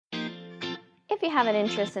If you have an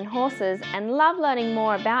interest in horses and love learning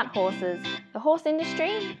more about horses, the horse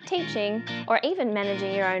industry, teaching, or even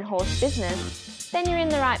managing your own horse business, then you're in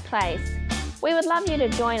the right place. We would love you to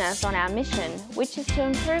join us on our mission, which is to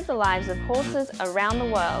improve the lives of horses around the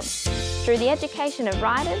world through the education of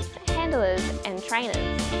riders, handlers, and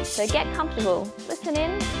trainers. So get comfortable, listen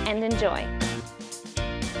in, and enjoy.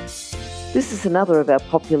 This is another of our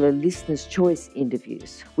popular Listener's Choice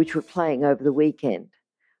interviews, which we're playing over the weekend.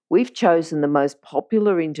 We've chosen the most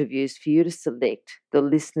popular interviews for you to select the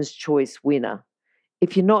Listener's Choice winner.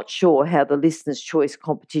 If you're not sure how the Listener's Choice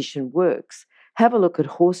competition works, have a look at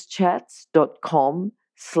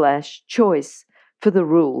horsechats.com/choice for the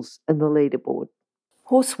rules and the leaderboard.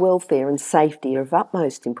 Horse welfare and safety are of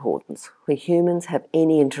utmost importance where humans have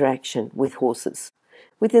any interaction with horses.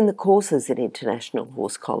 Within the courses at International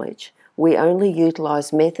Horse College, we only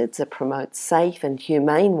utilise methods that promote safe and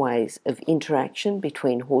humane ways of interaction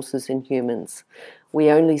between horses and humans.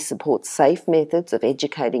 We only support safe methods of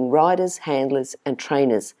educating riders, handlers and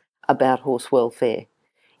trainers about horse welfare.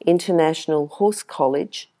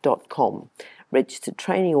 internationalhorsecollege.com, registered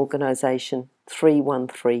training organisation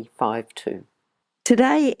 31352.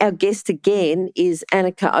 Today, our guest again is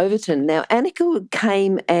Annyka Overton. Now, Annyka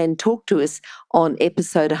came and talked to us on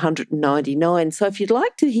episode 199. So if you'd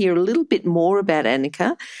like to hear a little bit more about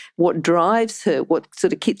Annyka, what drives her, what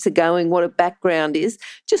sort of keeps her going, what her background is,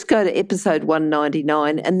 just go to episode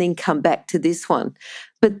 199 and then come back to this one.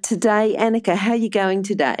 But today, Annyka, how are you going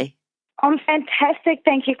today? I'm fantastic.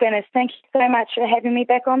 Thank you, Glenys. Thank you so much for having me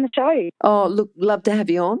back on the show. Oh, look, love to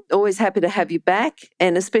have you on. Always happy to have you back,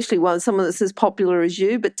 and especially someone that's as popular as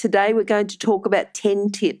you. But today we're going to talk about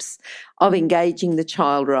 10 tips of engaging the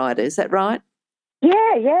child rider. Is that right?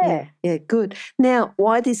 Yeah, good. Now,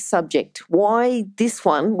 why this subject? Why this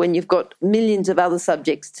one when you've got millions of other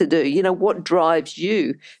subjects to do? You know, what drives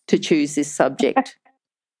you to choose this subject?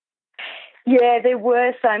 Yeah, there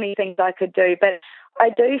were so many things I could do, but I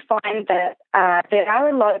do find that there are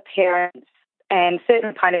a lot of parents and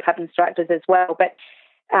certain kind of club instructors as well, but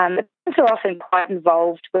the parents are often quite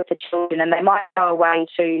involved with the children and they might go away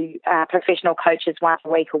to professional coaches once a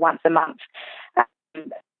week or once a month.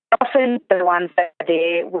 Often the ones that are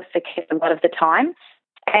there with the kids a lot of the time.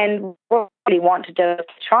 And what we really want to do is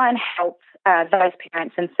to try and help those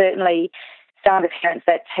parents, and certainly some of the parents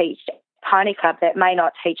that teach pony club that may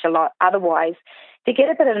not teach a lot otherwise, to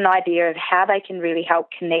get a bit of an idea of how they can really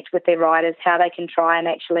help connect with their riders, how they can try and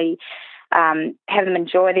actually have them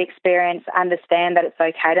enjoy the experience, understand that it's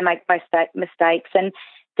okay to make mistakes, and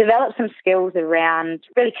develop some skills around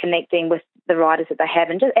really connecting with the riders that they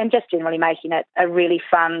have, and just generally making it a really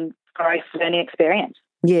fun, growth learning experience.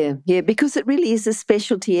 Yeah, because it really is a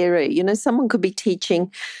specialty area. You know, someone could be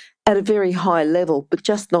teaching at a very high level, but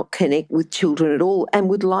just not connect with children at all and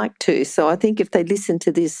would like to. So I think if they listen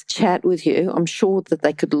to this chat with you, I'm sure that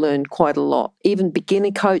they could learn quite a lot. Even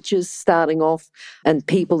beginner coaches starting off and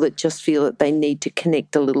people that just feel that they need to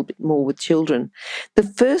connect a little bit more with children. The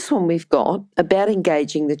first one we've got about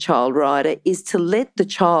engaging the child rider is to let the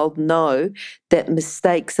child know that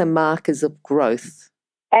mistakes are markers of growth.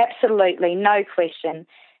 Absolutely, no question.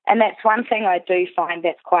 And that's one thing I do find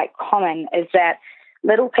that's quite common is that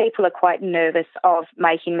little people are quite nervous of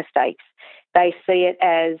making mistakes. They see it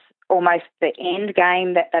as almost the end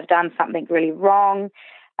game, that they've done something really wrong.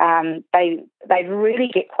 They really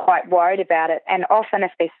get quite worried about it. And often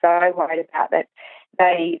if they're so worried about it,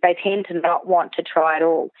 they tend to not want to try at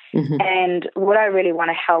all. Mm-hmm. And what I really want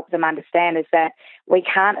to help them understand is that we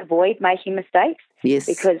can't avoid making mistakes. Yes.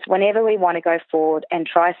 Because whenever we want to go forward and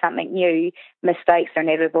try something new, mistakes are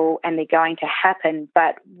inevitable and they're going to happen.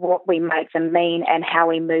 But what we make them mean and how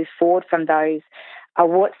we move forward from those are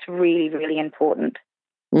what's really, really important.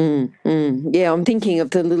 Yeah, I'm thinking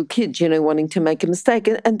of the little kids, you know, wanting to make a mistake.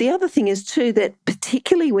 And the other thing is too that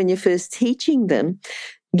particularly when you're first teaching them,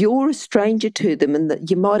 you're a stranger to them and that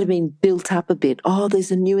you might have been built up a bit. Oh,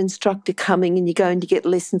 there's a new instructor coming and you're going to get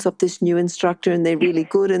lessons off this new instructor and they're really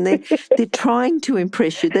good and they're trying to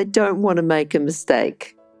impress you. They don't want to make a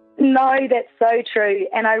mistake. No, that's so true.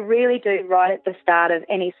 And I really do right at the start of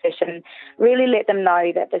any session, really let them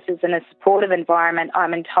know that this is in a supportive environment.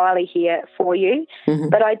 I'm entirely here for you. Mm-hmm.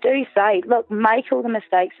 But I do say, look, make all the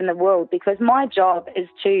mistakes in the world, because my job is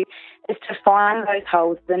to find those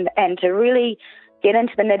holes and to really get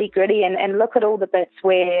into the nitty-gritty and look at all the bits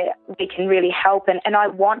where we can really help. And I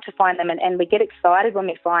want to find them, and we get excited when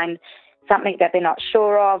we find something that they're not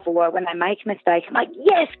sure of, or when they make a mistake. I'm like,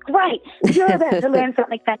 yes, great, you're about to learn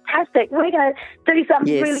something fantastic. We're going to do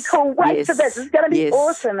something really cool. Wait for this. It's going to be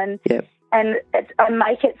awesome. And And I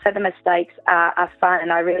make it so the mistakes are fun,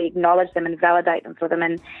 and I really acknowledge them and validate them for them.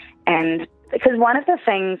 And because one of the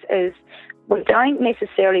things is we don't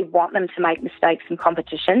necessarily want them to make mistakes in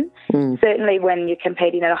competition. Certainly when you're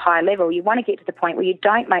competing at a high level, you want to get to the point where you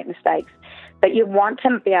don't make mistakes, but you want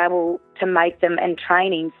to be able to make them in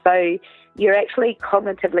training. So you're actually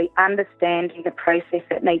cognitively understanding the process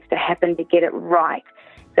that needs to happen to get it right.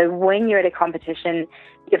 So when you're at a competition,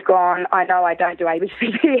 you've gone, I know I don't do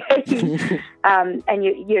ABCDE, and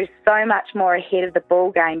you're so much more ahead of the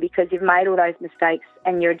ball game because you've made all those mistakes,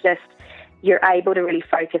 and you're able to really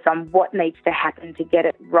focus on what needs to happen to get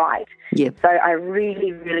it right. Yep. So I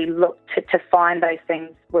really, really look to find those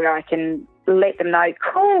things where I can let them know,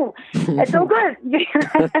 cool, it's all good.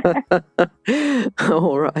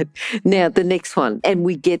 All right. Now, the next one, and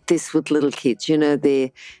we get this with little kids,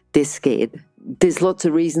 they're scared. There's lots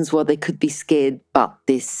of reasons why they could be scared, but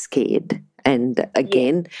they're scared. And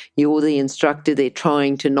again, You're the instructor, they're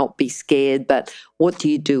trying to not be scared, but what do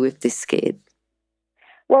you do if they're scared?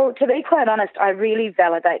 Well, to be quite honest, I really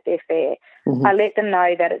validate their fear. I let them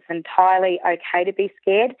know that it's entirely okay to be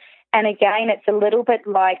scared. And again, it's a little bit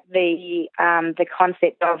like the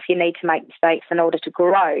concept of you need to make mistakes in order to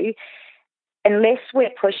grow. Unless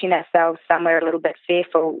we're pushing ourselves somewhere a little bit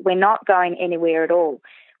fearful, we're not going anywhere at all.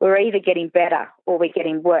 We're either getting better or we're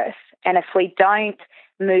getting worse. And if we don't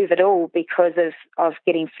move at all because of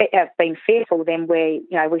being fearful, then we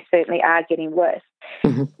certainly are getting worse.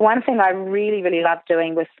 One thing I really, really love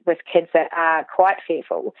doing with kids that are quite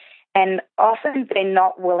fearful, and often they're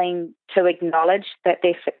not willing to acknowledge that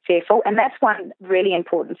they're fearful, and that's one really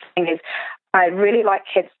important thing is I really like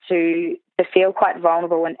kids to feel quite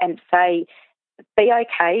vulnerable and say, be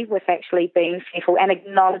okay with actually being fearful and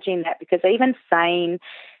acknowledging that, because even saying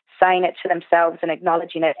it to themselves and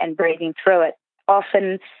acknowledging it and breathing through it,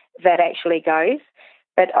 often that actually goes.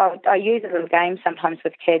 But I use a little game sometimes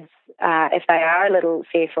with kids if they are a little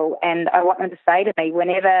fearful, and I want them to say to me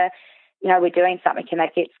whenever we're doing something and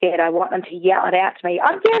they get scared, I want them to yell it out to me,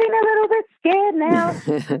 I'm getting a little bit scared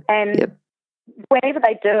now. And whenever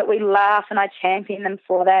they do it, we laugh and I champion them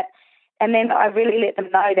for that. And then I really let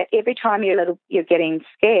them know that every time you're getting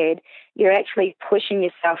scared, you're actually pushing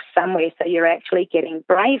yourself somewhere, so you're actually getting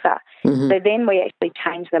braver. So then we actually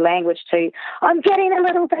change the language to, I'm getting a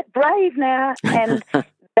little bit brave now. And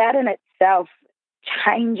that in itself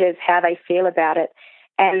changes how they feel about it.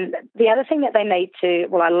 And the other thing that they need to,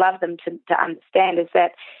 I love them to understand is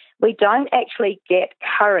that we don't actually get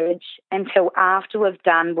courage until after we've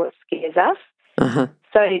done what scares us.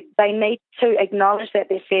 So they need to acknowledge that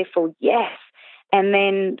they're fearful, yes, and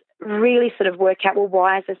then really sort of work out,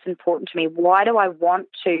 why is this important to me? Why do I want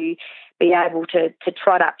to be able to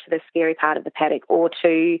trot up to the scary part of the paddock, or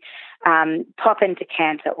to pop into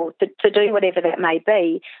canter, or to do whatever that may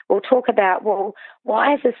be? We'll talk about,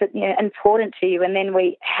 why is this important to you? And then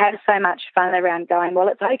we have so much fun around going,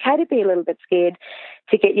 it's okay to be a little bit scared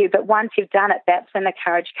to get you, but once you've done it, that's when the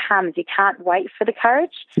courage comes. You can't wait for the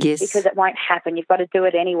courage, because it won't happen. You've got to do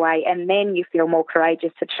it anyway, and then you feel more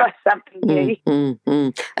courageous to try something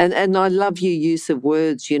new. And I love your use of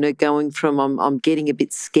words, going from I'm getting a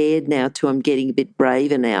bit scared now to I'm getting a bit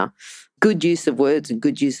braver now. Good use of words and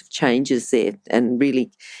good use of changes there, and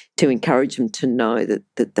really to encourage them to know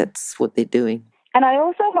that that's what they're doing. And I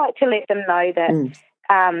also like to let them know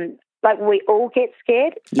that we all get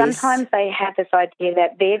scared. Sometimes they have this idea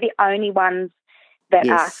that they're the only ones that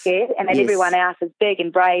are scared, and that everyone else is big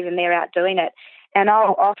and brave and they're out doing it. And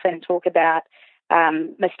I'll often talk about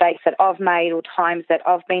mistakes that I've made, or times that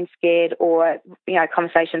I've been scared, or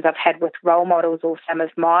conversations I've had with role models or some of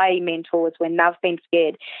my mentors when they've been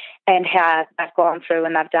scared, and how they've gone through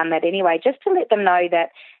and they've done that anyway, just to let them know that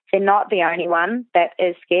they're not the only one that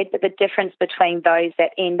is scared, but the difference between those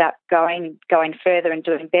that end up going further and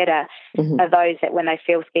doing better are those that when they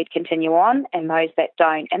feel scared continue on, and those that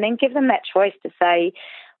don't. And then give them that choice to say,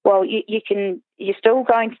 you're still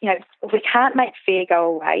going to, we can't make fear go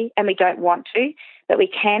away, and we don't want to, but we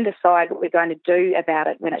can decide what we're going to do about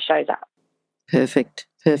it when it shows up. Perfect.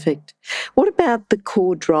 What about the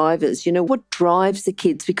core drivers? What drives the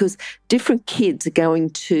kids? Because different kids are going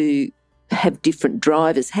to have different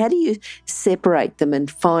drivers. How do you separate them and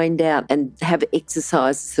find out and have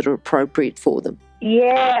exercises that are appropriate for them?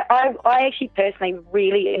 Yeah, I actually personally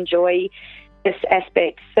really enjoy this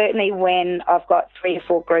aspect, certainly when I've got 3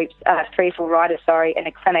 or 4 riders, in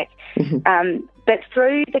a clinic. But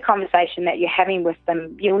through the conversation that you're having with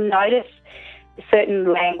them, you'll notice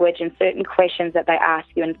certain language and certain questions that they ask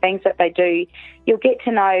you and things that they do. You'll get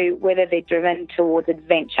to know whether they're driven towards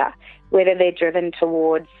adventure, whether they're driven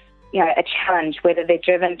towards a challenge, whether they're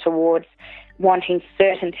driven towards wanting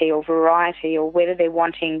certainty or variety, or whether they're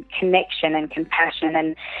wanting connection and compassion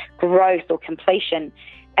and growth or completion.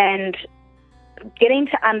 And getting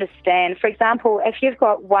to understand, for example, if you've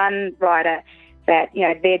got one rider that, you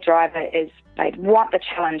know, their driver is, they want the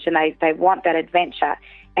challenge and they want that adventure,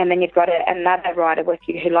 and then you've got another rider with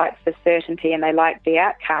you who likes the certainty and they like the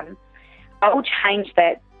outcome, I will change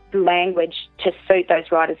that language to suit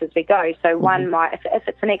those riders as we go. So one might, if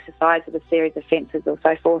it's an exercise with a series of fences or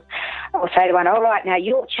so forth, I'll say to one, all right, now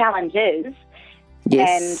your challenge is,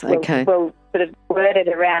 yes, and okay. we'll sort of word it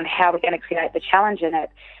around how we're going to create the challenge in it.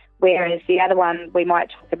 Whereas the other one, we might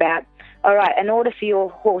talk about, all right, in order for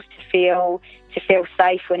your horse to feel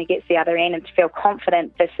safe when he gets to the other end and to feel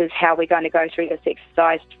confident, this is how we're going to go through this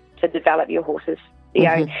exercise to develop your horse's,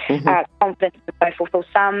 confidence and so forth.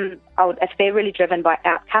 Or if they're really driven by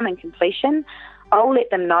outcome and completion, I'll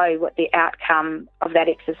let them know what the outcome of that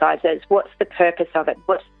exercise is. What's the purpose of it?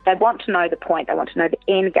 They want to know the point. They want to know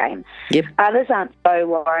the end game. Yep. Others aren't so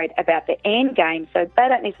worried about the end game, so they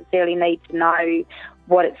don't necessarily need to know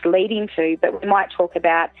what it's leading to, but we might talk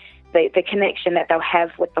about the connection that they'll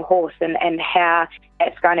have with the horse and how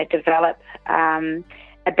it's going to develop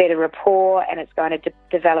a better rapport, and it's going to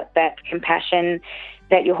develop that compassion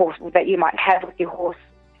that you might have with your horse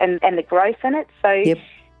and the growth in it. So yep.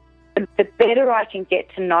 The better I can get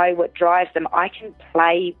to know what drives them, I can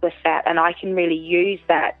play with that, and I can really use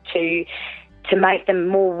that to make them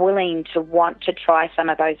more willing to want to try some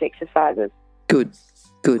of those exercises. Good.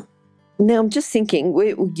 Now, I'm just thinking,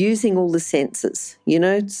 we're using all the senses,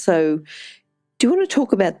 so do you want to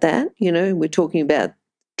talk about that? We're talking about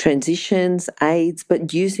transitions, aids,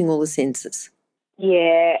 but using all the senses.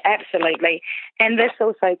 Yeah, absolutely. And this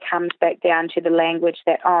also comes back down to the language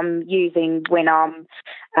that I'm using when I'm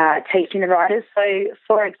teaching the riders. So,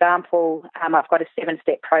 for example, I've got a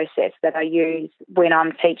 7-step process that I use when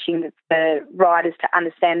I'm teaching the riders to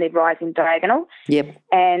understand their rising diagonal. Yep.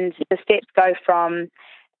 And the steps go from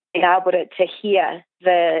being able to hear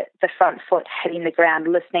the front foot hitting the ground,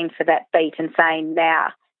 listening for that beat and saying now.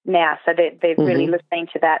 So they're really listening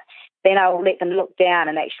to that. Then I'll let them look down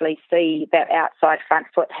and actually see that outside front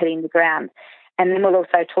foot hitting the ground. And then we'll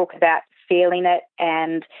also talk about feeling it,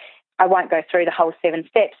 and I won't go through the whole 7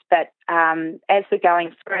 steps, but as we're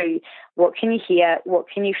going through, what can you hear, what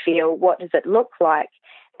can you feel, what does it look like?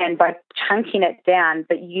 And by chunking it down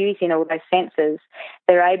but using all those senses,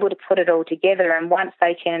 they're able to put it all together. And once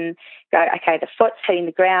they can go, okay, the foot's hitting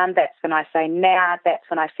the ground, that's when I say now, that's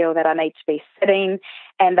when I feel that I need to be sitting,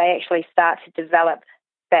 and they actually start to develop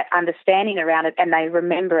that understanding around it, and they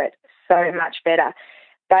remember it so much better.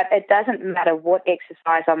 But it doesn't matter what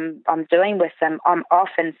exercise I'm doing with them. I'm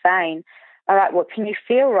often saying, all right, what can you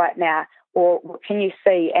feel right now, or what can you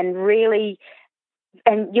see? And really,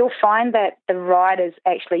 and you'll find that the riders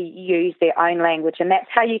actually use their own language, and that's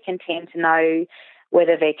how you can tend to know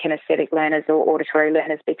whether they're kinesthetic learners or auditory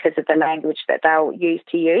learners, because of the language that they'll use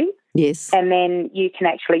to you. Yes. And then you can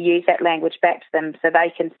actually use that language back to them, so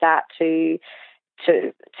they can start to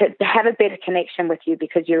have a better connection with you,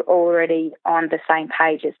 because you're already on the same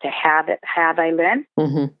page as to how they learn.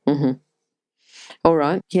 All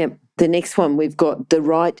right. Yeah. The next one, we've got the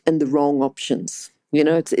right and the wrong options.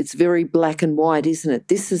 It's very black and white, isn't it?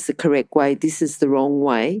 This is the correct way. This is the wrong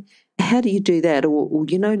way. How do you do that? Or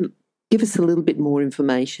give us a little bit more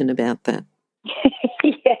information about that.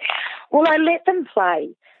 Yeah. Well, I let them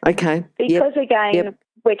play. Okay. Because again,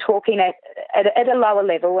 we're talking at a lower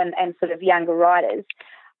level and sort of younger riders.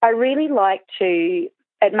 I really like to,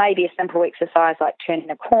 it may be a simple exercise like turning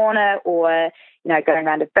a corner or, going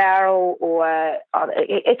around a barrel, or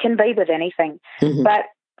it can be with anything. But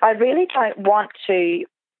I really don't want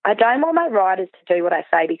my riders to do what I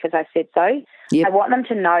say because I said so. Yep. I want them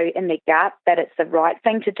to know in their gut that it's the right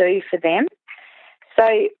thing to do for them.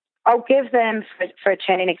 So I'll give them, for a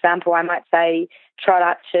turning example, I might say, trot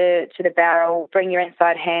up to the barrel, bring your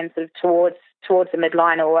inside hand sort of towards the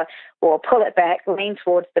midline, or pull it back, lean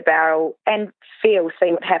towards the barrel and see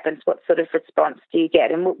what happens, what sort of response do you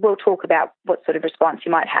get. And we'll talk about what sort of response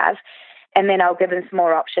you might have. And then I'll give them some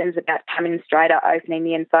more options about coming straight up, opening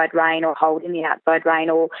the inside rein or holding the outside rein,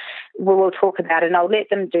 or we'll talk about it, and I'll let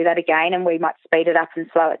them do that again, and we might speed it up and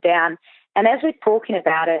slow it down. And as we're talking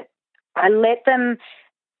about it, I let them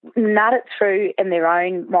nut it through in their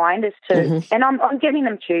own mind as to, and I'm giving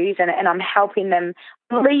them cues and I'm helping them,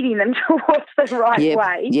 leading them towards the right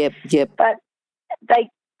way. Yep. But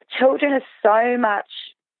children are so much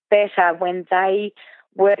better when they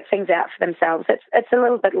work things out for themselves. It's a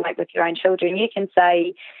little bit like with your own children. You can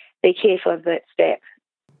say, be careful of that step.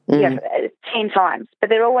 10 times, but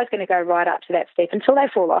they're always going to go right up to that step until they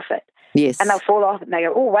fall off it. Yes. And they'll fall off and they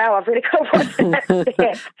go, oh, wow, I've really got to watch that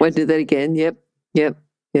step. Won't do that again. Yep. Yeah.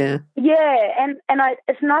 Yeah, and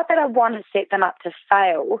it's not that I want to set them up to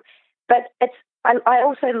fail, but I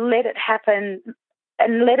also let it happen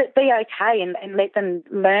and let it be okay and let them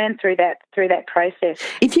learn through that process.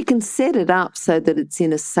 If you can set it up so that it's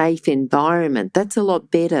in a safe environment, that's a lot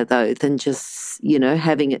better though than just,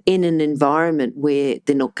 having it in an environment where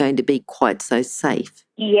they're not going to be quite so safe.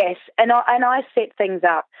 Yes, and I set things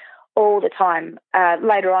up all the time.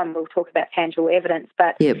 Later on we'll talk about tangible evidence,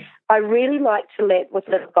 but I really like to let, with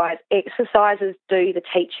little guys, exercises do the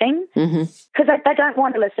teaching, because they don't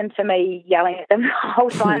want to listen to me yelling at them the whole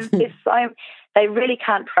time. They really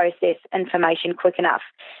can't process information quick enough.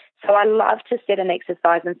 So I love to set an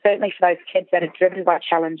exercise, and certainly for those kids that are driven by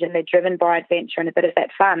challenge and they're driven by adventure and a bit of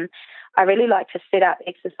that fun, I really like to set up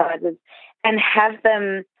exercises and have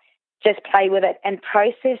them just play with it and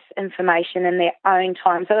process information in their own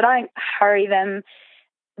time. So I don't hurry them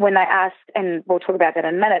when they ask, and we'll talk about that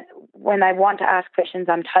in a minute. When they want to ask questions,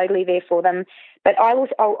 I'm totally there for them. But I'll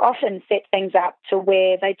often set things up to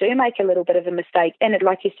where they do make a little bit of a mistake in it,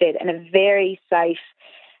 like you said, in a very safe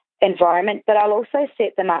environment. But I'll also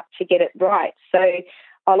set them up to get it right. So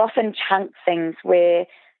I'll often chunk things where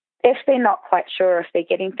if they're not quite sure if they're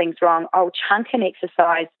getting things wrong, I'll chunk an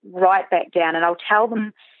exercise right back down, and I'll tell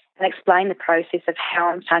them and explain the process of how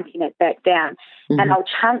I'm chunking it back down. And I'll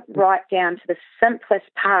chunk right down to the simplest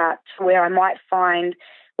part, to where I might find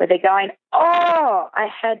where they're going, oh, I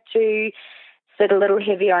had to sit a little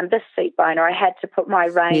heavier on this seat bone, or I had to put my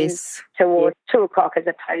reins towards 2 o'clock as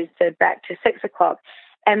opposed to back to 6 o'clock.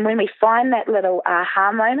 And when we find that little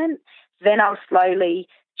aha moment, then I'll slowly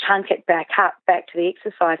chunk it back to the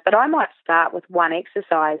exercise. But I might start with one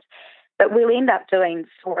exercise, but we'll end up doing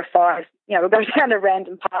 4 or 5, we'll go down a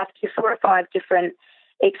random path to 4 or 5 different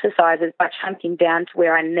exercises by chunking down to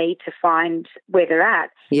where I need to find where they're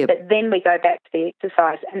at. But then we go back to the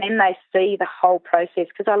exercise, and then they see the whole process,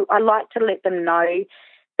 because I like to let them know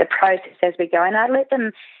the process as we go, and I let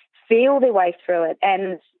them feel their way through it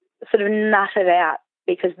and sort of nut it out,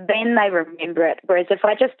 because then they remember it. Whereas if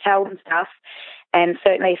I just tell them stuff, and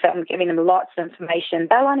certainly if I'm giving them lots of information,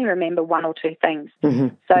 they'll only remember 1 or 2 things.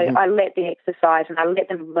 So I let the exercise and I let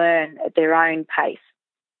them learn at their own pace.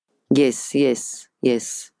 Yes.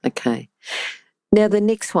 Okay. Now the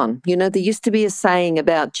next one, there used to be a saying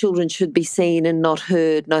about children should be seen and not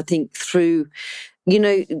heard. And I think through,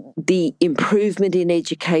 the improvement in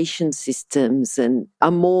education systems and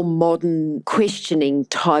a more modern questioning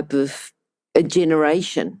type of a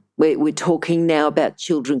generation, we're talking now about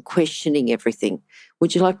children questioning everything.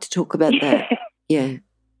 Would you like to talk about that? Yeah,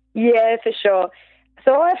 for sure.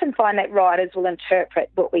 So I often find that writers will interpret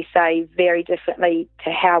what we say very differently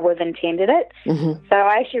to how we've intended it. So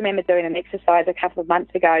I actually remember doing an exercise a couple of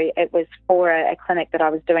months ago. It was for a clinic that I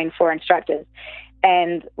was doing for instructors,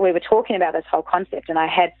 and we were talking about this whole concept, and I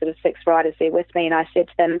had sort of 6 writers there with me, and I said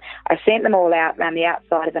to them, I sent them all out around the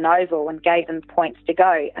outside of an oval and gave them points to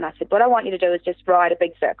go, and I said, what I want you to do is just ride a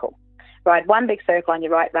big circle. Ride one big circle on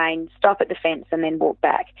your right rein, stop at the fence, and then walk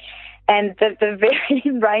back. And the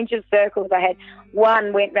varying range of circles I had,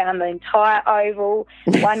 one went round the entire oval,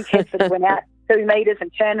 one kid sort of went out 2 metres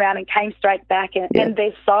and turned around and came straight back, and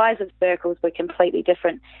their size of circles were completely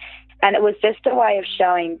different. And it was just a way of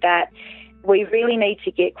showing that we really need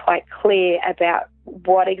to get quite clear about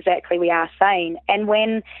what exactly we are saying. And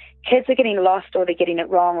when kids are getting lost or they're getting it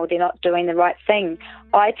wrong or they're not doing the right thing,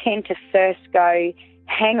 I tend to first go,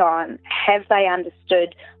 hang on, have they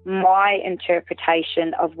understood my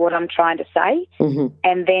interpretation of what I'm trying to say?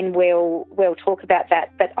 And then we'll talk about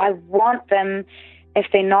that. But I want them, if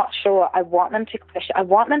they're not sure, I want them to question. I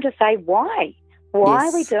want them to say, why? Why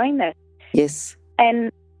are we doing this? Yes.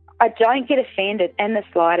 And I don't get offended in the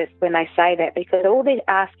slightest when they say that, because all they're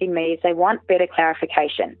asking me is they want better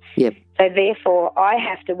clarification. So therefore, I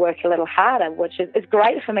have to work a little harder, which is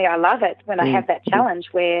great for me. I love it when I have that challenge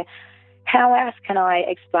where, how else can I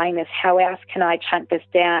explain this? How else can I chunk this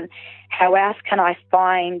down? How else can I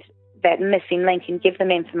find that missing link and give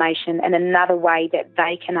them information in another way that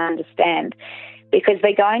they can understand? Because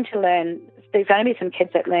they're going to learn. There's going to be some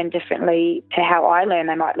kids that learn differently to how I learn.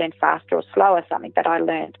 They might learn faster or slower, something that I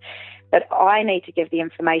learned. But I need to give the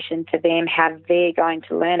information to them how they're going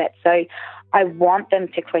to learn it. So I want them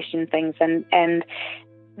to question things. And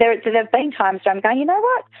there have been times where I'm going, you know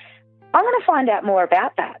what? I'm going to find out more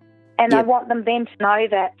about that. And I want them then to know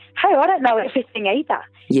that, hey, I don't know everything either.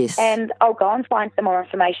 Yes. And I'll go and find some more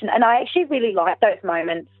information. And I actually really like those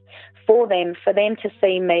moments for them to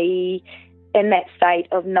see me in that state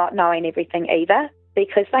of not knowing everything either.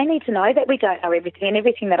 because they need to know that we don't know everything, and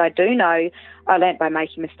everything that I do know, I learnt by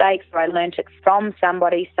making mistakes, or I learnt it from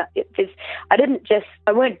somebody. So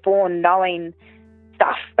I weren't born knowing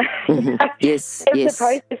stuff. Yes, It was a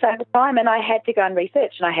process over time, and I had to go and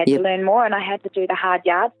research, and I had to learn more, and I had to do the hard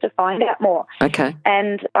yards to find out more. Okay.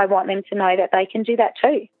 And I want them to know that they can do that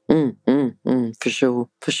too.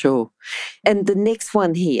 For sure. And the next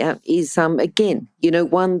one here is, again,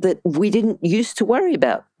 one that we didn't used to worry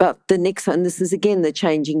about. But the next one, this is again the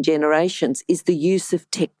changing generations, is the use of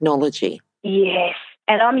technology. Yes.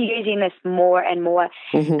 And I'm using this more and more.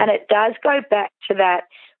 And it does go back to that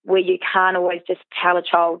where you can't always just tell a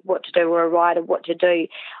child what to do or a writer what to do.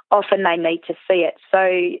 Often they need to see it.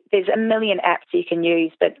 So there's a million apps you can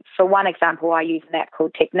use, but for one example, I use an app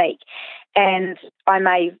called Technique. And I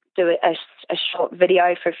may do a short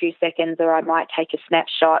video for a few seconds, or I might take a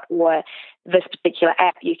snapshot, or this particular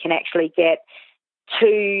app, you can actually get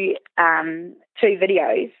two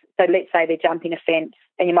videos. So let's say they're jumping a fence,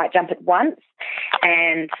 and you might jump it once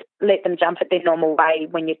and let them jump it their normal way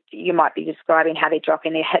when you might be describing how they're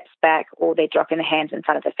dropping their hips back, or they're dropping their hands in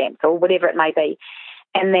front of the fence, or whatever it may be.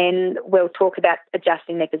 And then we'll talk about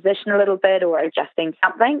adjusting their position a little bit, or adjusting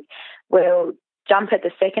something. We'll jump it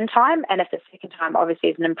the second time, and if the second time obviously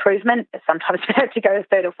is an improvement, sometimes we have to go a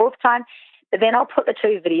third or fourth time. But then I'll put the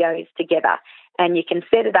two videos together, and you can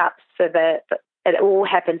set it up so that it all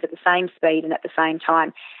happens at the same speed and at the same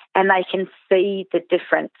time, and they can see the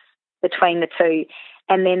difference between the two.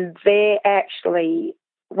 And then they're actually,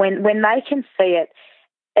 when they can see it,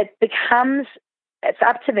 it's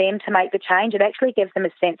up to them to make the change. It actually gives them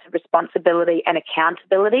a sense of responsibility and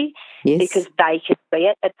accountability, because they can see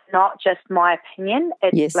it. It's not just my opinion.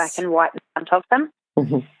 It's black and white in front of them.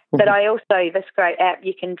 But I also, this great app,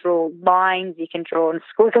 you can draw lines, you can draw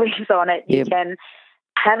squigglies on it, you can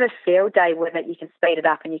have a field day with it, you can speed it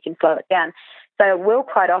up and you can slow it down. So we'll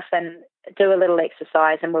quite often do a little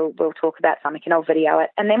exercise, and we'll talk about something, and I'll video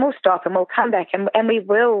it, and then we'll stop and we'll come back, and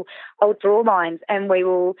I'll draw lines, and we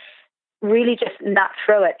will really just nut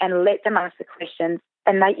through it and let them ask the questions,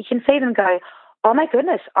 and you can see them go, oh my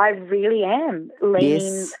goodness, I really am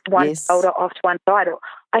leaning one shoulder off to one side, or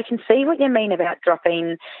I can see what you mean about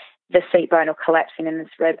dropping the seat bone or collapsing in this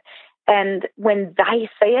rib. And when they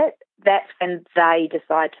see it, that's when they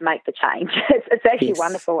decide to make the change. It's actually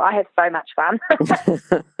wonderful. I have so much fun.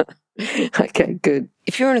 Okay, good.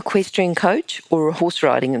 If you're an equestrian coach or a horse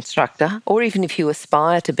riding instructor, or even if you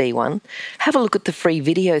aspire to be one, have a look at the free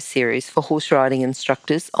video series for horse riding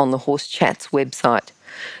instructors on the Horse Chats website.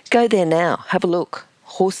 Go there now, have a look,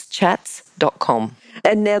 horsechats.com.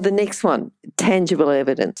 And now the next one, tangible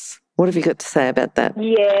evidence. What have you got to say about that?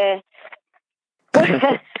 Yeah.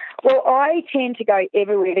 Well, I tend to go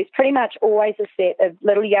everywhere. There's pretty much always a set of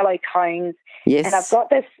little yellow cones. Yes. And I've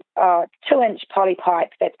got this 2-inch poly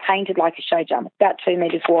pipe that's painted like a show jump, about 2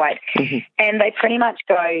 metres wide. And they pretty much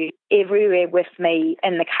go everywhere with me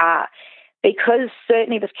in the car, because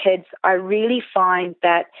certainly with kids, I really find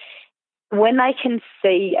that when they can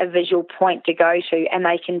see a visual point to go to, and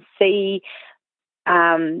they can see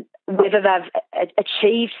whether they've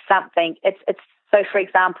achieved something, it's so, for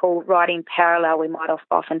example, riding parallel, we might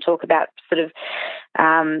often talk about sort of,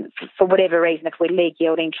 for whatever reason, if we're leg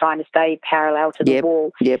yielding, trying to stay parallel to the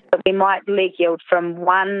wall. But we might leg yield from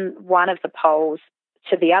one of the poles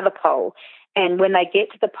to the other pole. And when they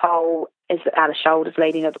get to the pole, are the shoulders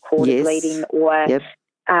leading or the quarters leading? Or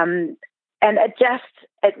and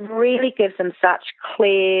it really gives them such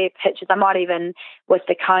clear pictures. I might even, with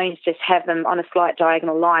the cones, just have them on a slight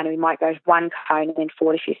diagonal line, and we might go one cone and then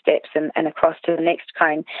forward a few steps and across to the next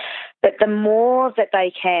cone. But the more that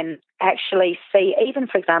they can actually see, even,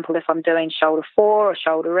 for example, if I'm doing shoulder 4 or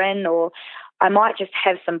shoulder in, or I might just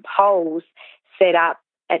have some poles set up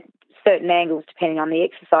at certain angles depending on the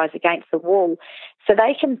exercise against the wall, so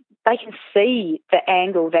they can see the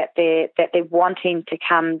angle that they're wanting to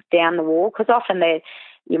come down the wall, because often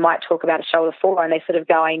you might talk about a shoulder 4 and they're sort of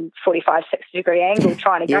going 45, 60 degree angle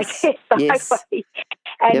trying to go sideways.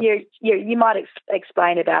 And you might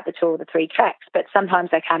explain about the 2 or the 3 tracks, but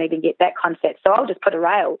sometimes they can't even get that concept. So I'll just put a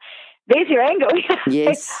rail. There's your angle.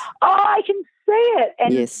 I can see it.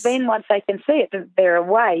 And then once they can see it, they're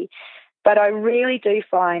away. But I really do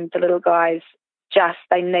find the little guys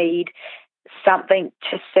they need something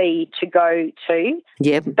to see to go to.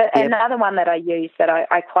 But another one that I use that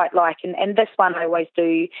I quite like, and this one I always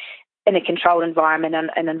do in a controlled environment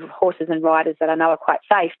and in horses and riders that I know are quite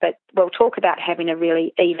safe, but we'll talk about having a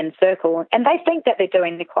really even circle. And they think that they're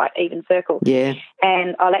doing the quite even circle.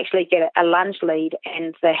 And I'll actually get a lunge lead,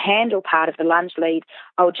 and the handle part of the lunge lead,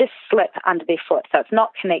 I'll just slip under their foot. So it's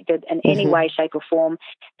not connected in any way, shape or form.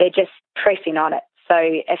 They're just pressing on it. So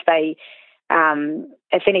if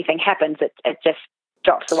anything happens, it just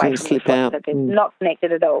drops away from your slip foot. out. So it's not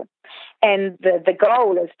connected at all. And the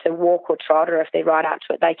goal is to walk or trot, or if they're right up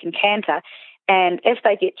to it, they can canter. And if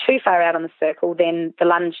they get too far out on the circle, then the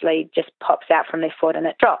lunge lead just pops out from their foot and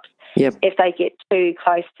it drops. Yep. If they get too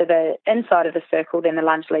close to the inside of the circle, then the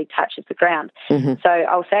lunge lead touches the ground. Mm-hmm. So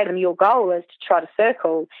I'll say to them, your goal is to trot a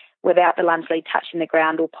circle without the lunge lead touching the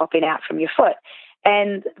ground or popping out from your foot.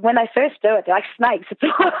 And when they first do it, they're like snakes.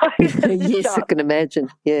 It's yes, I can imagine.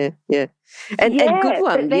 Yeah. And good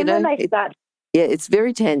one, but then when they start... Yeah, it's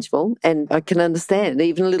very tangible, and I can understand.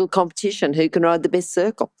 Even a little competition, who can ride the best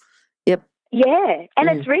circle? Yep. Yeah, and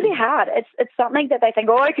it's really hard. It's something that they think,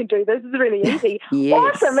 oh, I can do this. This is really easy.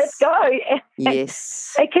 Yes. Awesome, let's go.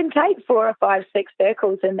 Yes. It can take 4 or 5, 6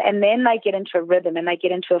 circles, and then they get into a rhythm and they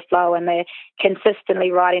get into a flow, and they're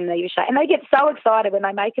consistently riding the shape. And they get so excited when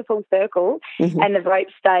they make a full circle and the rope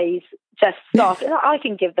stays just soft. And I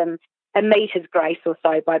can give them a meter's grace or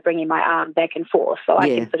so by bringing my arm back and forth, so I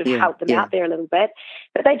can sort of help them out there a little bit.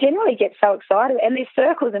 But they generally get so excited, and their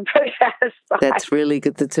circles improve out of sight. That's really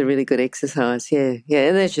good. That's a really good exercise. Yeah.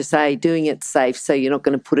 And as you say, doing it safe, so you're not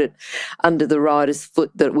going to put it under the rider's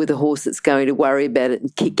foot with a horse that's going to worry about it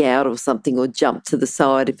and kick out or something, or jump to the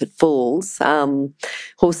side if it falls.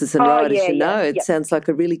 Horses and riders, it sounds like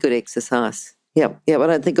a really good exercise. Yeah. I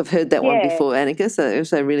don't think I've heard that one before, Annyka, so it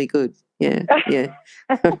was really good. Yeah.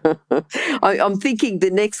 I'm thinking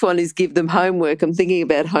the next one is give them homework. I'm thinking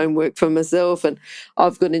about homework for myself, and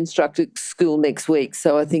I've got an instructor at school next week,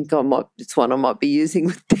 so I think it's one I might be using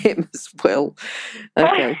with them as well.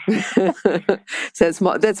 Okay. So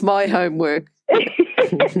that's my homework.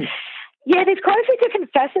 Yeah, there's quite a few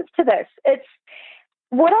different facets to this. It's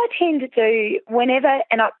what I tend to do whenever,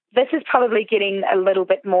 and this is probably getting a little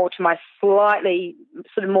bit more to my slightly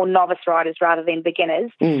sort of more novice riders rather than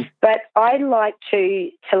beginners, but I like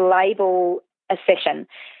to label a session.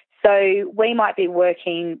 So we might be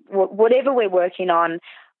working, whatever we're working on,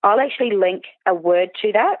 I'll actually link a word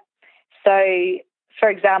to that. So, for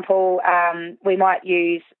example, we might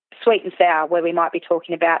use sweet and sour, where we might be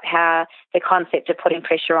talking about how the concept of putting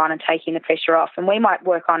pressure on and taking the pressure off, and we might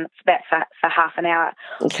work on that for half an hour.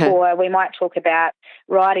 Okay. Or we might talk about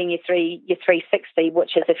riding your 360,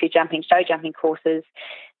 which is if you're jumping show jumping courses,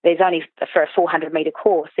 there's only, for a 400-metre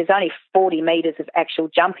course, there's only 40 metres of actual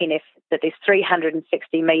jumping effort, but there's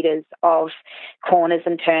 360 metres of corners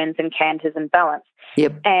and turns and canters and balance.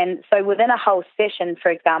 Yep. And so within a whole session,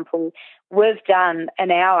 for example, we've done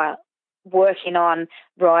an hour working on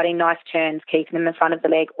riding nice turns, keeping them in front of the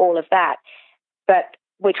leg, all of that. But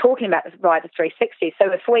we're talking about ride the 360.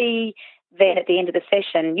 So if we then at the end of the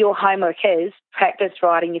session, your homework is practice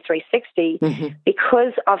riding your 360,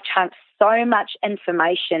 because I've chunked so much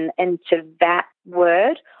information into that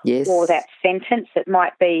word or that sentence. It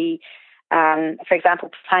might be, for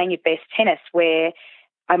example, playing your best tennis, where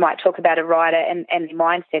I might talk about a rider and their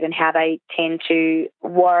mindset and how they tend to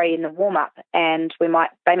worry in the warm-up. And they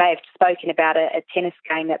may have spoken about a tennis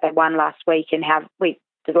game that they won last week and how we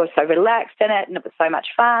were so relaxed in it and it was so much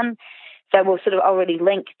fun. So we'll sort of already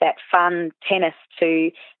link that fun tennis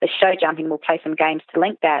to the show jumping. We'll play some games to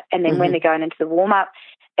link that. And then when they're going into the warm-up,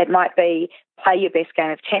 it might be play your best game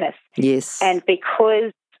of tennis. Yes. And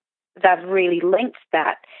because they've really linked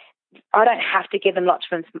that, I don't have to give them lots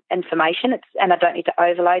of information, and I don't need to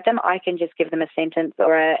overload them. I can just give them a sentence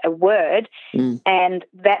or a word, and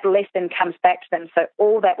that lesson comes back to them. So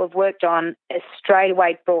all that we've worked on is straight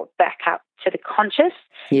away brought back up to the conscious.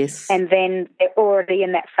 Yes. And then they're already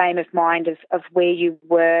in that frame of mind of where you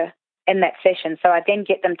were in that session. So I then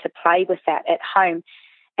get them to play with that at home.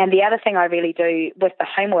 And the other thing I really do with the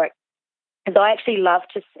homework is I actually love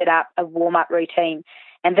to set up a warm-up routine.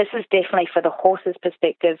 And this is definitely for the horse's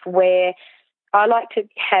perspective, where I like to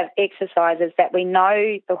have exercises that we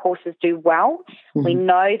know the horses do well, we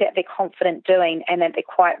know that they're confident doing, and that they're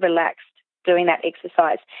quite relaxed doing that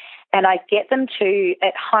exercise. And I get them to,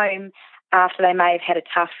 at home, after they may have had a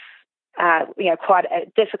tough, quite a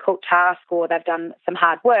difficult task, or they've done some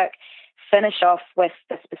hard work, finish off with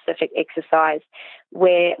the specific exercise,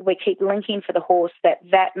 where we keep linking for the horse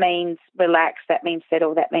that means relax, that means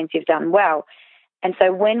settle, that means you've done well. And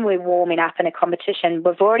so when we're warming up in a competition,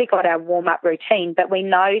 we've already got our warm-up routine, but we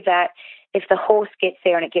know that if the horse gets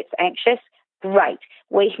there and it gets anxious, great,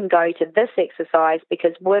 we can go to this exercise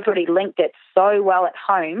because we've already linked it so well at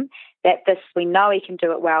home that we know he can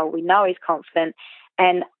do it well, we know he's confident.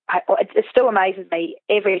 And it still amazes me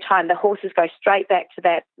every time the horses go straight back to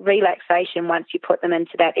that relaxation once you put them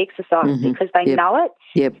into that exercise because they know it.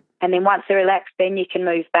 Yep. And then once they're relaxed, then you can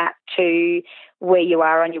move back to where you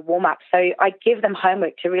are on your warm-up. So I give them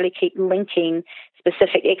homework to really keep linking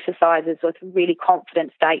specific exercises with really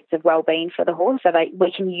confident states of well-being for the horse, so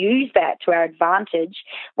we can use that to our advantage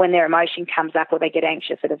when their emotion comes up or they get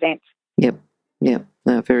anxious at events. Yep.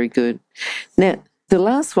 No, very good. Now, the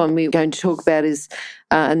last one we're going to talk about is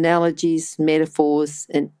analogies, metaphors,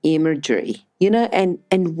 and imagery.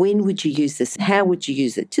 And when would you use this? How would you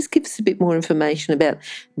use it? Just give us a bit more information about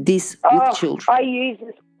this with children. I use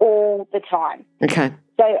this all the time. Okay.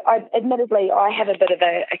 So, admittedly, I have a bit of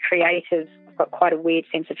a creative, I've got quite a weird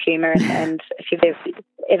sense of humour, and if you've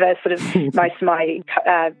ever sort of, most of my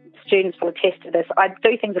students will attest to this, I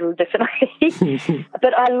do things a little differently.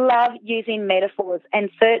 But I love using metaphors,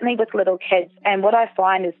 and certainly with little kids. And what I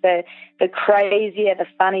find is the crazier, the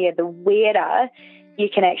funnier, the weirder you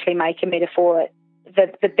can actually make a metaphor,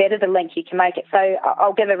 the better the link you can make it. So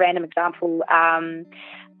I'll give a random example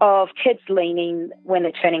of kids leaning when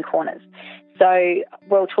they're turning corners. So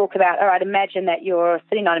we'll talk about, all right, imagine that you're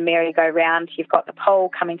sitting on a merry-go-round, you've got the pole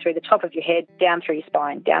coming through the top of your head, down through your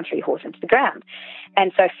spine, down through your horse into the ground.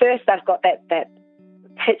 And so first I've got that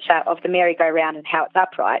picture of the merry-go-round and how it's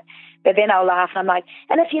upright, but then I'll laugh and I'm like,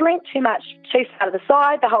 and if you leant too much too far to the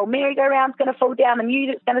side, the whole merry-go-round's going to fall down, the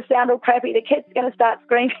music's going to sound all crappy, the kids are going to start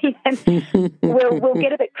screaming, and we'll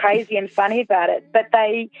get a bit crazy and funny about it. But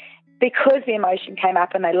because the emotion came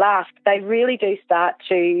up and they laughed, they really do start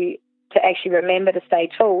to actually remember to stay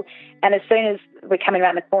tall. And as soon as we're coming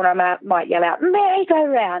around the corner, I might yell out,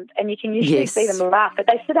 merry-go-round, and you can usually see them laugh, but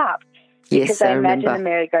they sit up because they imagine the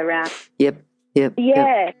merry-go-round. Yep.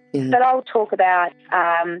 Yeah. But I'll talk about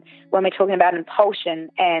when we're talking about impulsion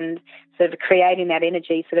and sort of creating that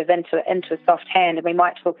energy sort of into a soft hand, and we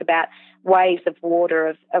might talk about waves of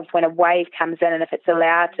water, of when a wave comes in, and if it's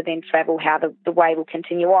allowed to then travel, how the wave will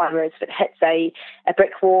continue on, whereas if it hits a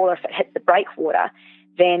brick wall or if it hits the breakwater,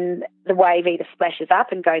 then the wave either splashes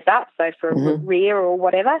up and goes up, so for a rear or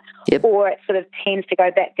whatever, or it sort of tends to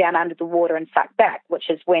go back down under the water and suck back, which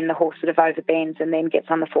is when the horse sort of overbends and then gets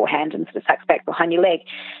on the forehand and sort of sucks back behind your leg.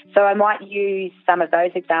 So I might use some of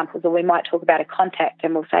those examples, or we might talk about a contact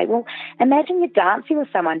and we'll say, well, imagine you're dancing with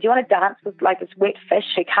someone. Do you want to dance with like this wet fish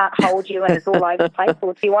who can't hold you and is all over the place,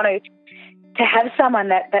 or do you want to have someone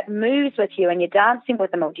that moves with you and you're dancing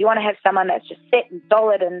with them, or do you want to have someone that's just set and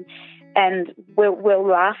solid, and we'll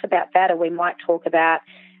laugh about that, or we might talk about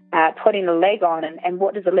putting a leg on, and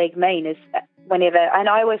what does a leg mean is whenever, and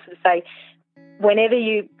I always sort of say, whenever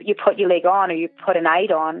you put your leg on or you put an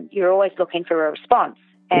aid on, you're always looking for a response,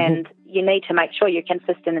 and you need to make sure you're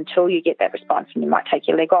consistent until you get that response, and you might take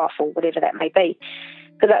your leg off or whatever that may be.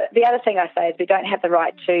 Because the other thing I say is we don't have the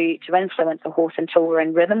right to influence a horse until we're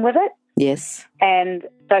in rhythm with it. Yes. And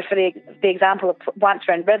so for the example of once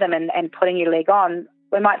we're in rhythm and putting your leg on,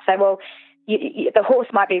 we might say, well, the horse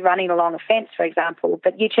might be running along a fence, for example,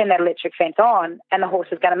 but you turn that electric fence on and the horse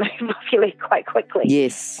is going to move off your leg quite quickly.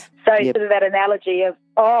 Yes. So sort of that analogy of,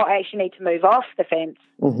 I actually need to move off the fence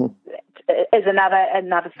is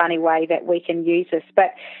another funny way that we can use this.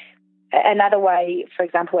 But another way, for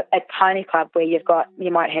example, at Pony Club, where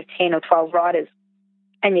you might have 10 or 12 riders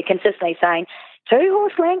and you're consistently saying, 2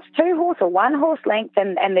 horse lengths, 2 horse, or 1 horse length,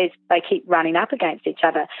 and they keep running up against each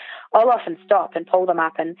other. I'll often stop and pull them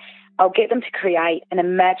up, and I'll get them to create an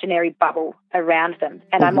imaginary bubble around them.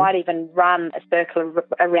 And I might even run a circle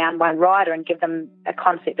around one rider and give them a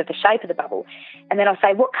concept of the shape of the bubble. And then I'll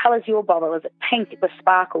say, what colour's your bubble? Is it pink with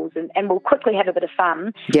sparkles? And we'll quickly have a bit of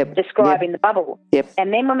fun describing the bubble.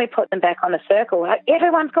 And then when we put them back on the circle,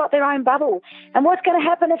 everyone's got their own bubble. And what's going to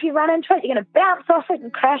happen if you run into it? You're going to bounce off it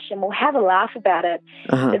and crash, and we'll have a laugh about it.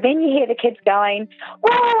 But then you hear the kids going, wow,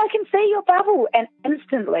 I can see your bubble. And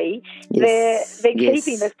instantly they're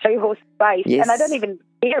keeping this 2-horse space. And I don't even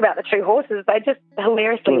care about the 2 horses. They're just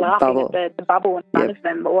hilariously laughing at the bubble in front of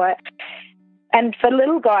them. And for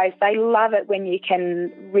little guys, they love it when you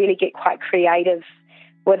can really get quite creative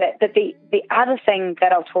with it. But the other thing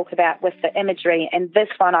that I'll talk about with the imagery, and this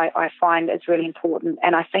one I find is really important,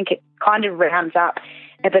 and I think it kind of rounds up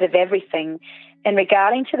a bit of everything. In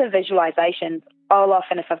regarding to the visualizations, I'll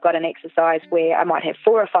often, if I've got an exercise where I might have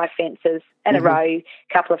 4 or 5 fences in a row, a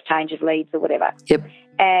couple of change of leads or whatever,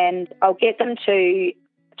 and I'll get them to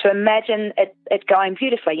imagine it going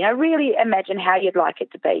beautifully, really imagine how you'd like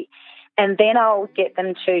it to be. And then I'll get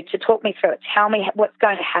them to talk me through it, tell me what's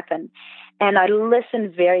going to happen. And I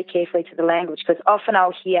listen very carefully to the language, because often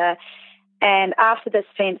I'll hear, and after this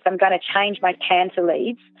fence, I'm going to change my canter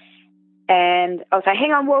leads. And I'll say,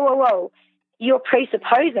 hang on, whoa. You're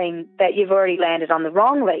presupposing that you've already landed on the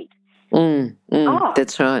wrong lead.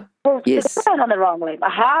 That's right. Well, yes. On the wrong lead.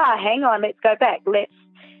 Hang on, let's go back. Let's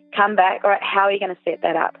come back. All right, how are you going to set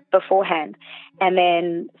that up beforehand? And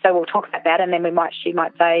then, so we'll talk about that, and then she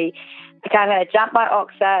might say, okay, I'm going to jump my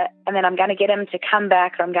oxer and then I'm going to get him to come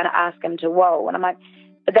back or I'm going to ask him to whoa. And I'm like,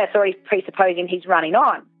 but that's already presupposing he's running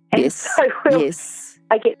on. And Yes. so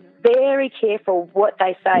I get very careful what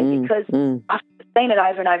they say because I've seen it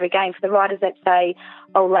over and over again for the riders that say,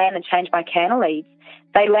 I'll land and change my canter leads.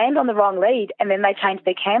 They land on the wrong lead and then they change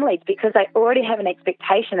their canter leads because they already have an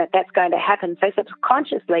expectation that that's going to happen. So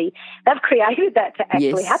subconsciously, they've created that to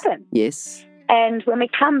actually happen. Yes. And when we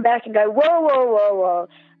come back and go, whoa, whoa, whoa, whoa,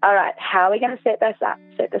 all right, how are we going to set this up?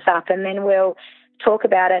 And then we'll talk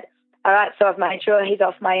about it. All right, so I've made sure he's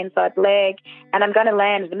off my inside leg and I'm going to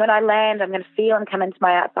land. And when I land, I'm going to feel him come into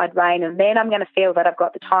my outside rein and then I'm going to feel that I've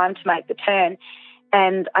got the time to make the turn.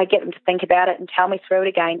 And I get them to think about it and tell me through it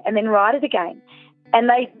again and then ride it again. And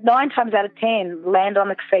they, 9 times out of 10, land on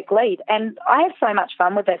the correct lead. And I have so much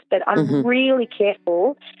fun with this, but I'm really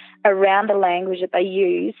careful around the language that they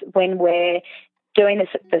use when we're doing this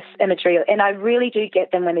imagery. And I really do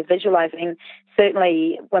get them when they're visualising,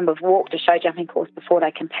 certainly when we've walked a show jumping course before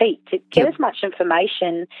they compete, to get as much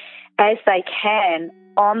information as they can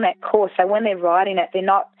on that course. So when they're riding it, they're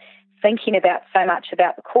not thinking about so much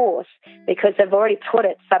about the course because they've already put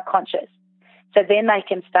it subconscious. So then they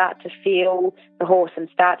can start to feel the horse and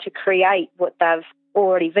start to create what they've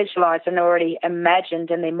already visualised and already imagined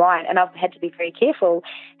in their mind. And I've had to be very careful.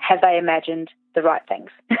 Have they imagined the right things?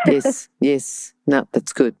 Yes. No,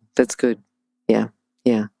 that's good. Yeah.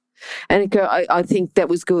 Annyka, I think that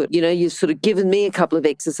was good. You know, you've sort of given me a couple of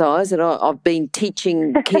exercises, and I've been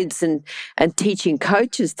teaching kids and teaching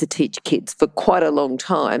coaches to teach kids for quite a long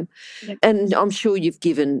time. Yep. And I'm sure you've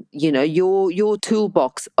given, you know, your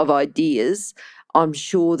toolbox of ideas. I'm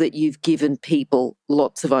sure that you've given people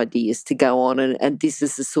lots of ideas to go on, and this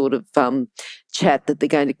is the sort of chat that they're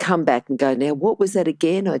going to come back and go, now, what was that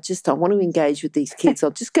again? I want to engage with these kids.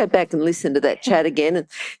 I'll just go back and listen to that chat again and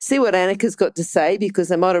see what Annyka's got to say, because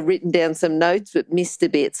they might have written down some notes but missed a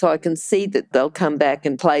bit, so I can see that they'll come back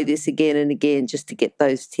and play this again and again just to get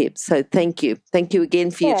those tips. So thank you. Thank you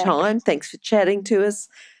again for your time. Thanks for chatting to us.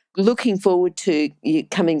 Looking forward to you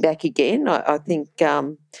coming back again. I think,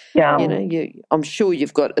 you know, I'm sure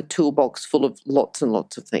you've got a toolbox full of lots and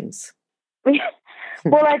lots of things.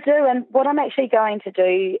 Well, I do. And what I'm actually going to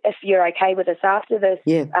do, if you're okay with this, after this,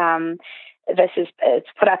 it's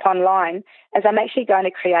put up online, is I'm actually going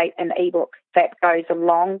to create an ebook that goes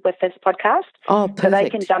along with this podcast. Oh, perfect. So they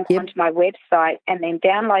can jump onto my website and then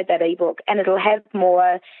download that ebook, and it'll have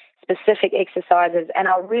more specific exercises, and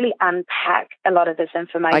I'll really unpack a lot of this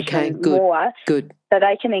information more. Good. So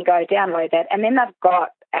they can then go download that, and then they've got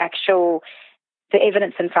the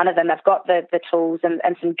evidence in front of them. They've got the tools and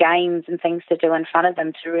some games and things to do in front of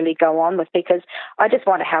them to really go on with, because I just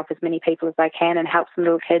want to help as many people as I can and help some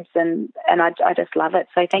little kids, and I just love it.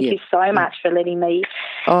 So thank you so much for letting me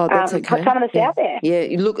put some of this out there. Yeah,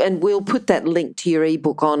 look, and we'll put that link to your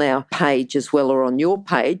ebook on our page as well, or on your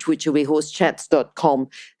page, which will be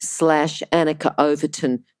horsechats.com/Annyka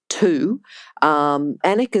Overton 2.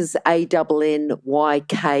 Annyka's ANNYKA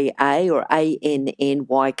or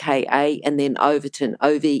ANNYKA, and then Overton,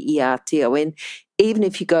 OVERTON. Even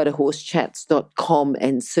if you go to horsechats.com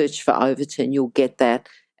and search for Overton, you'll get that.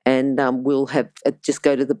 And we'll have just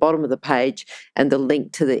go to the bottom of the page and the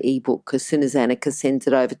link to the ebook. As soon as Annyka sends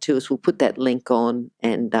it over to us, we'll put that link on,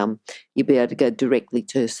 and you'll be able to go directly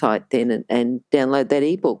to her site then and download that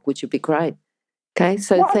ebook, which would be great. Okay,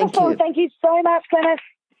 so thank you. Thank you so much, Glenys.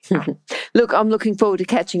 Look, I'm looking forward to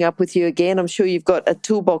catching up with you again. I'm sure you've got a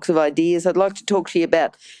toolbox of ideas. I'd like to talk to you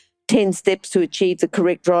about 10 steps to achieve the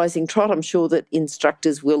correct rising trot. I'm sure that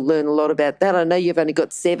instructors will learn a lot about that. I know you've only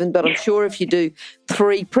got 7, but I'm sure if you do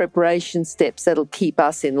 3 preparation steps, that'll keep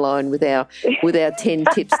us in line with our 10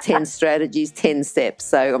 tips, 10 strategies, 10 steps.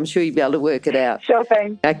 So I'm sure you'll be able to work it out. Sure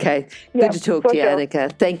thing. Okay. Good to talk to you,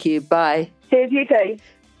 Annyka. Thank you. Bye. Cheers, you too.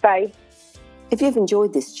 Bye. If you've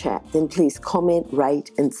enjoyed this chat, then please comment, rate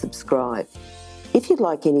and subscribe. If you'd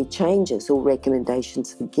like any changes or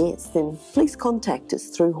recommendations for guests, then please contact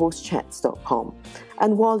us through horsechats.com.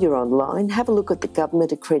 And while you're online, have a look at the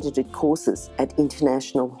government-accredited courses at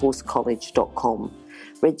internationalhorsecollege.com.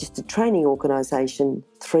 Registered Training Organisation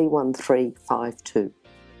 31352.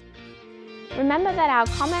 Remember that our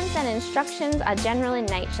comments and instructions are general in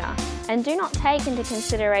nature and do not take into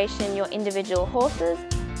consideration your individual horses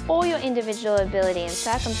or your individual ability and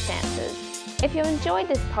circumstances. If you enjoyed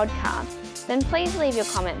this podcast, then please leave your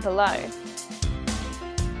comment below.